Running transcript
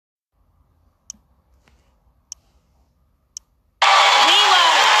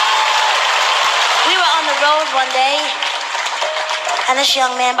And this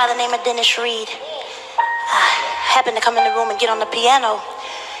young man by the name of Dennis Reed happened to come in the room and get on the piano.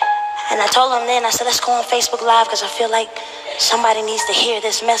 And I told him then, I said, let's go on Facebook Live because I feel like somebody needs to hear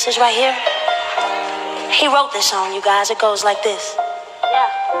this message right here. He wrote this song, you guys. It goes like this. Yeah.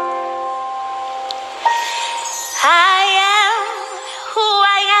 I am who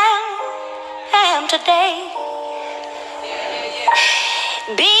I am today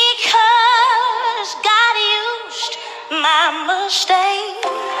because God used my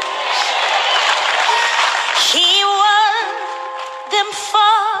mistakes. He worked them for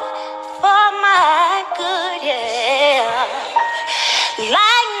my good, yeah.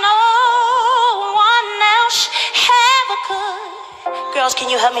 Like no one else ever could. Girls, can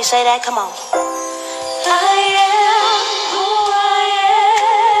you help me say that? Come on. I am who I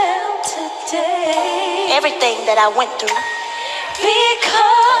am today. Everything that I went through.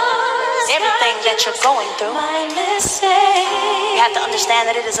 Because everything that you're going through. My mistake. You have to understand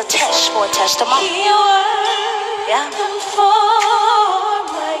that it is a test for a testimony. Yeah. For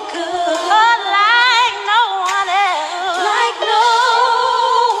my good. Oh, like no one else. Like no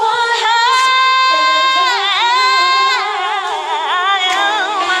one else.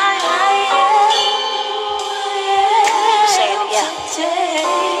 Say it, yeah.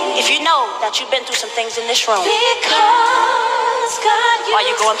 If you know that you've been through some things in this room, while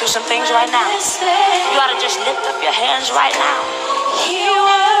you're going through some things right now, you ought to just lift up your hands right now.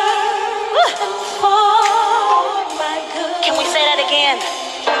 Can we say that again?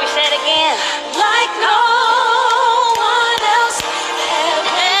 Can we say it again? Like no one else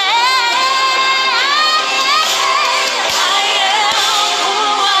ever. I am who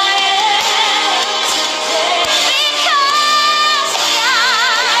I am today. Because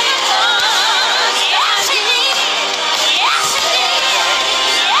God does. Yes, He did. Yes, He did.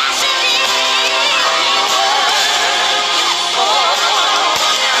 Yes, He did.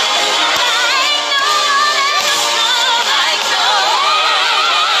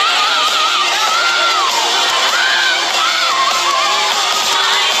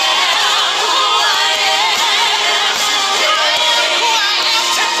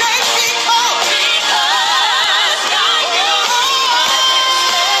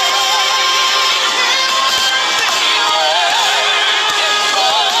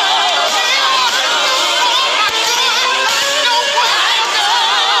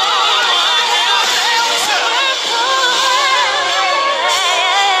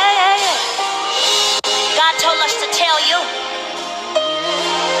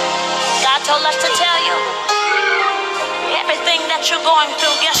 Told us to tell you everything that you're going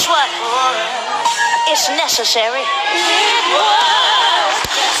through, guess what? It's necessary. It was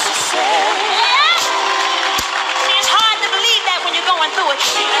necessary. It's hard to believe that when you're going through it,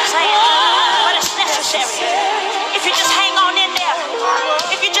 you know what I'm saying? But it's necessary. If you just hang on in there,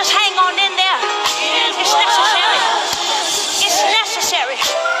 if you just hang on in there, it's necessary. It's necessary.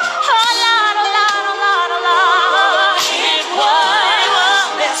 Oh Lord, oh Lord, oh Lord, oh Lord. It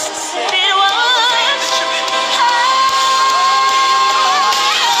was necessary.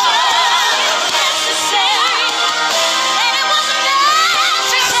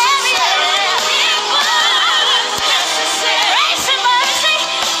 Grace and mercy,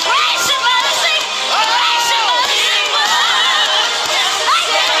 grace and mercy, grace and mercy.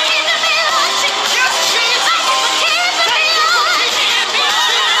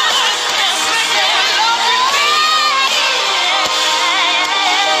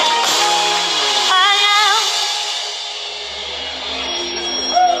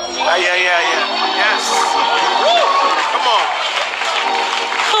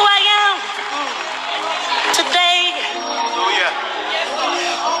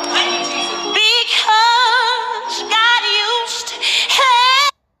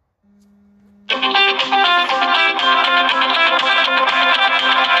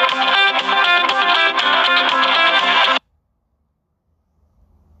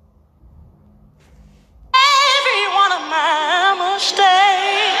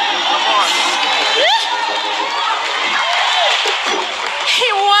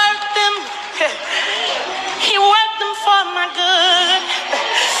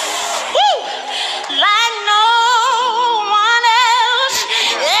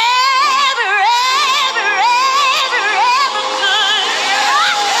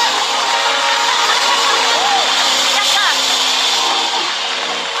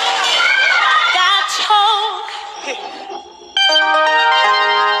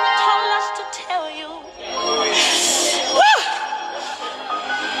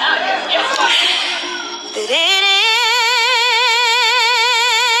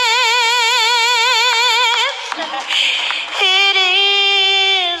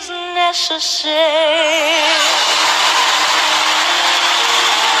 necessary.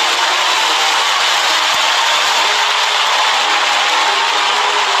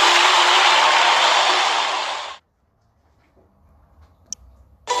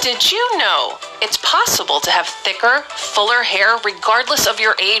 Did you know it's possible to have thicker, fuller hair regardless of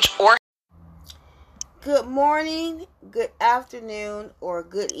your age or... Good morning, good afternoon, or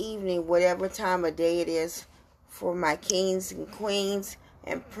good evening, whatever time of day it is for my kings and queens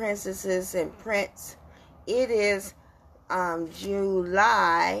and princesses and prince. It is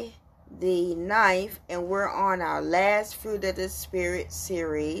July the 9th, and we're on our last Fruit of the Spirit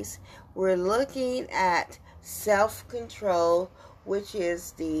series. We're looking at self-control, which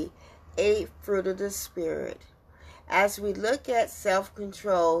is the 8th fruit of the Spirit. As we look at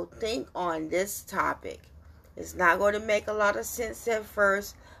self-control, think on this topic. It's not going to make a lot of sense at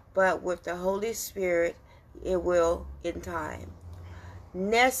first, but with the Holy Spirit, it will in time.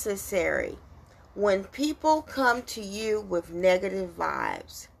 Necessary. When people come to you with negative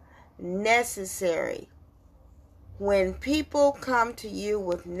vibes. Necessary. When people come to you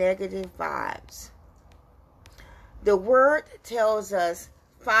with negative vibes. The word tells us,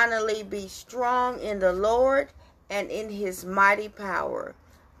 finally be strong in the Lord and in his mighty power.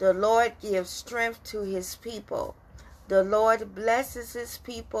 The Lord gives strength to his people. The Lord blesses his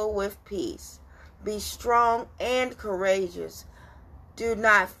people with peace. Be strong and courageous. Do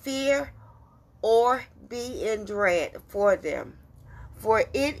not fear or be in dread for them. For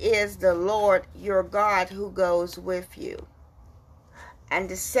it is the Lord your God who goes with you. And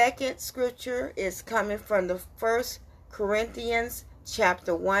the second scripture is coming from the 1 Corinthians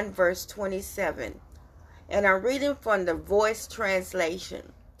chapter 1 verse 27. And I'm reading from the Voice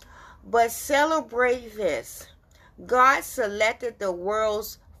translation. But celebrate this. God selected the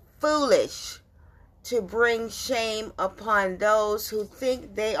world's foolish to bring shame upon those who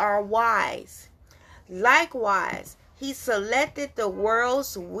think they are wise. Likewise, he selected the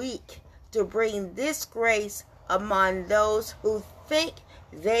world's weak to bring disgrace among those who think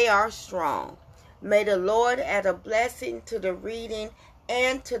they are strong. May the Lord add a blessing to the reading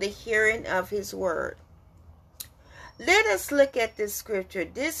and to the hearing of his word. Let us look at this scripture.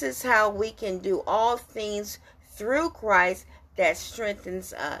 This is how we can do all things through Christ that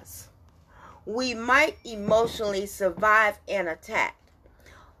strengthens us. We might emotionally survive an attack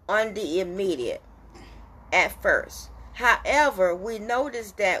on the immediate at first. However, we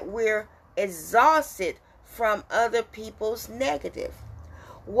notice that we're exhausted from other people's negative.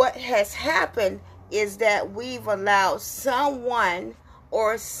 What has happened is that we've allowed someone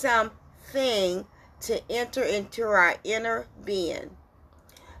or something to enter into our inner being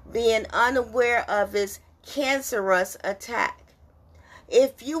unaware of its cancerous attack.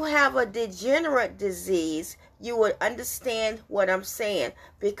 If you have a degenerate disease, you would understand what I'm saying,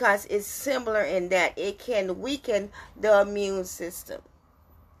 because it's similar in that it can weaken the immune system.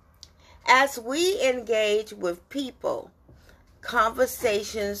 As we engage with people,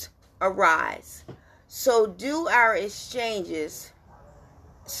 conversations arise. So do our exchanges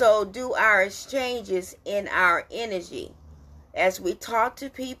in our energy. As we talk to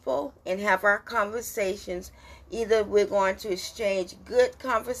people and have our conversations, either we're going to exchange good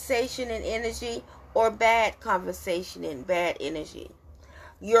conversation and energy or bad conversation and bad energy.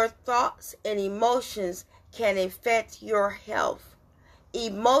 Your thoughts and emotions can affect your health.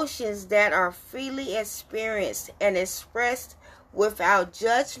 Emotions that are freely experienced and expressed without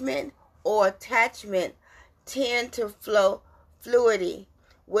judgment or attachment tend to flow fluidly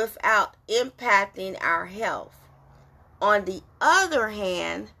without impacting our health. On the other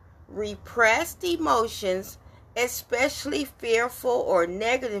hand, repressed emotions, especially fearful or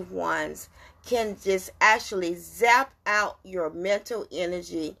negative ones, can just actually zap out your mental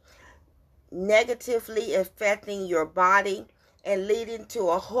energy, negatively affecting your body and leading to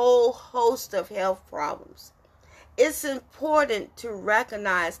a whole host of health problems. It's important to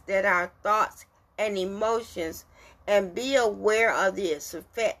recognize that our thoughts and emotions and be aware of the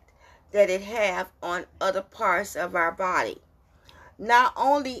effect that it have on other parts of our body. Not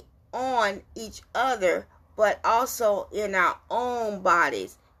only on each other, but also in our own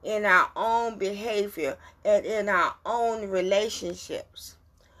bodies, in our own behavior, and in our own relationships.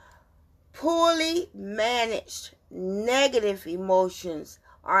 Poorly managed negative emotions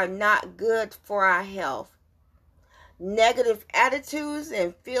are not good for our health. Negative attitudes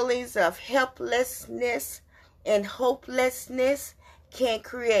and feelings of helplessness and hopelessness can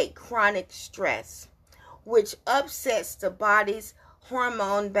create chronic stress, which upsets the body's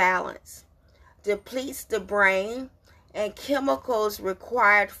hormone balance, depletes the brain and chemicals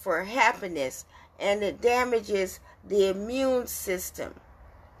required for happiness, and it damages the immune system.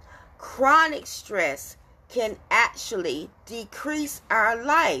 Chronic stress can actually decrease our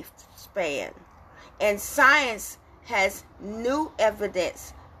lifespan, and science has new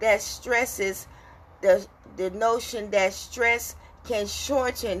evidence that stresses the notion that stress can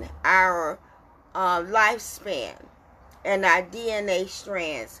shorten our lifespan and our DNA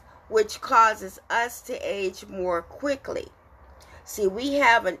strands, which causes us to age more quickly. See, we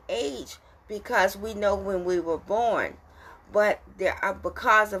have an age because we know when we were born, but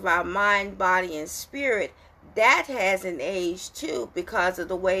because of our mind, body, and spirit, that has an age too because of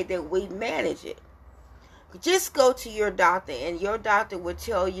the way that we manage it. Just go to your doctor, and your doctor will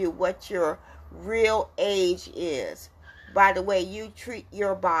tell you what your real age is by the way you treat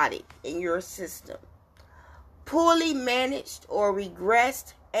your body and your system. Poorly managed or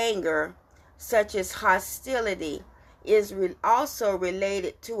regressed anger, such as hostility, is also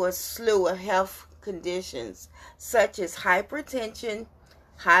related to a slew of health conditions such as hypertension,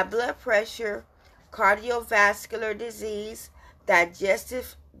 high blood pressure, cardiovascular disease,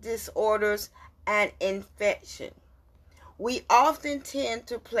 digestive disorders, and infection. We often tend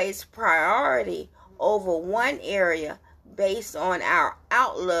to place priority over one area based on our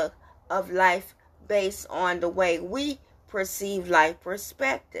outlook of life, based on the way we perceive life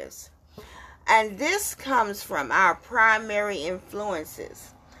perspectives. And this comes from our primary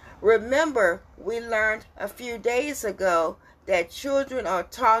influences. Remember, we learned a few days ago that children are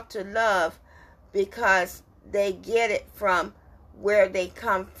taught to love because they get it from where they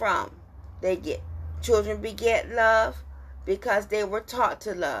come from. Children beget love because they were taught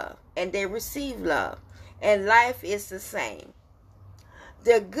to love, and they receive love. And life is the same.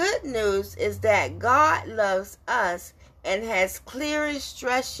 The good news is that God loves us and has clear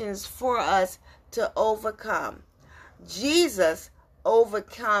instructions for us to overcome. Jesus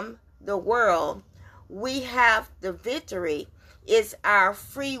overcome the world. We have the victory. It's our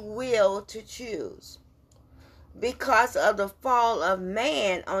free will to choose. Because of the fall of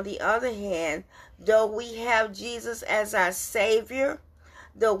man, on the other hand, though we have Jesus as our Savior,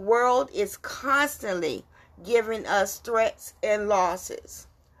 the world is constantly giving us threats and losses.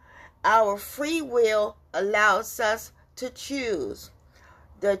 Our free will allows us to choose.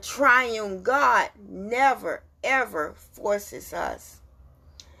 The triune God never, ever forces us.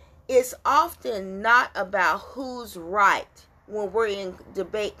 It's often not about who's right when we're in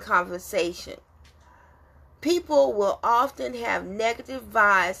debate conversation. People will often have negative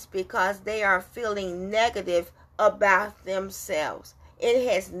vibes because they are feeling negative about themselves.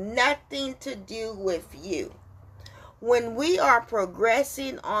 It has nothing to do with you. When we are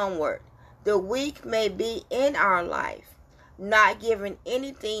progressing onward, the weak may be in our life, not giving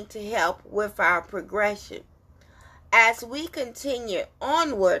anything to help with our progression. As we continue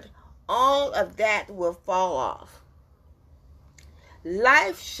onward, all of that will fall off.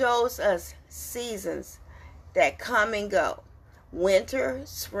 Life shows us seasons that come and go. Winter,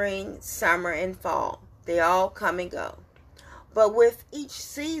 spring, summer, and fall. They all come and go. But with each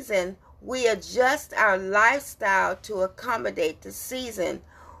season, we adjust our lifestyle to accommodate the season,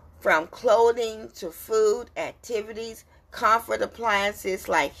 from clothing to food, activities, comfort appliances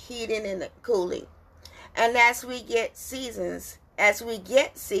like heating and cooling. And as we get seasons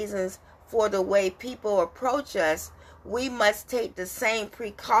for the way people approach us, we must take the same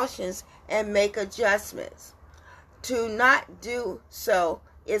precautions and make adjustments. To not do so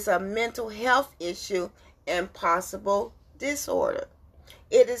is a mental health issue and possible disorder.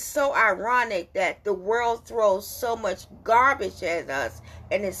 It is so ironic that the world throws so much garbage at us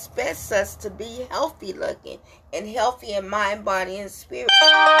and expects us to be healthy looking and healthy in mind, body, and spirit.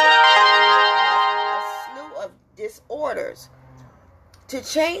 A slew of disorders. To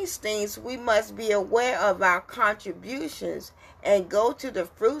change things, we must be aware of our contributions and go to the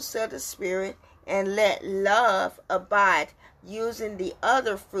fruits of the Spirit and let love abide using the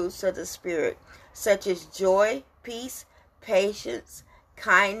other fruits of the Spirit, such as joy, peace, patience,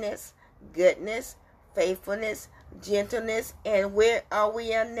 kindness, goodness, faithfulness, gentleness, and where are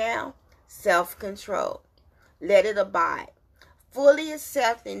we in now? Self-control. Let it abide. Fully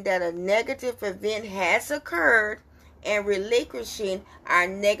accepting that a negative event has occurred and relinquishing our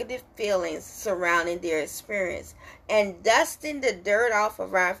negative feelings surrounding their experience and dusting the dirt off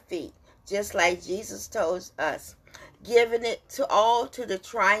of our feet, just like Jesus told us, giving it to the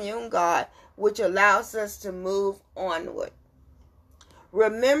triune God, which allows us to move onward.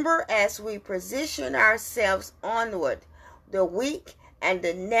 Remember, as we position ourselves onward, the weak and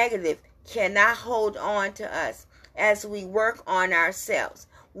the negative cannot hold on to us as we work on ourselves.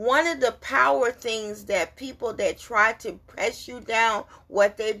 One of the power things that people that try to press you down,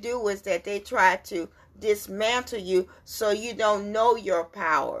 what they do is that they try to dismantle you so you don't know your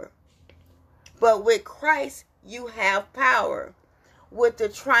power. But with Christ, you have power. With the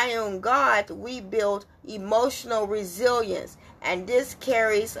triune God, we build emotional resilience, and this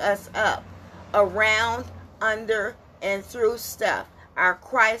carries us up, around, under, and through stuff, our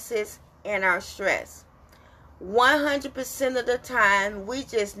crisis and our stress. 100% of the time, we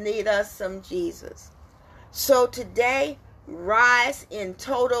just need us some Jesus. So today, rise in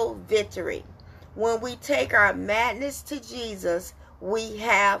total victory. When we take our madness to Jesus, we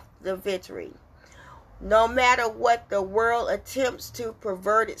have the victory. No matter what the world attempts to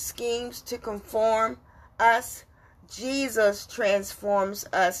perverted schemes to conform us, Jesus transforms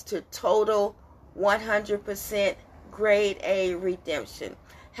us to total 100% grade A redemption.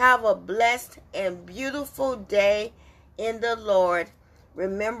 Have a blessed and beautiful day in the Lord.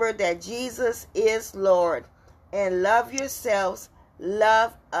 Remember that Jesus is Lord. And love yourselves,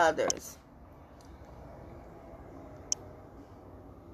 love others.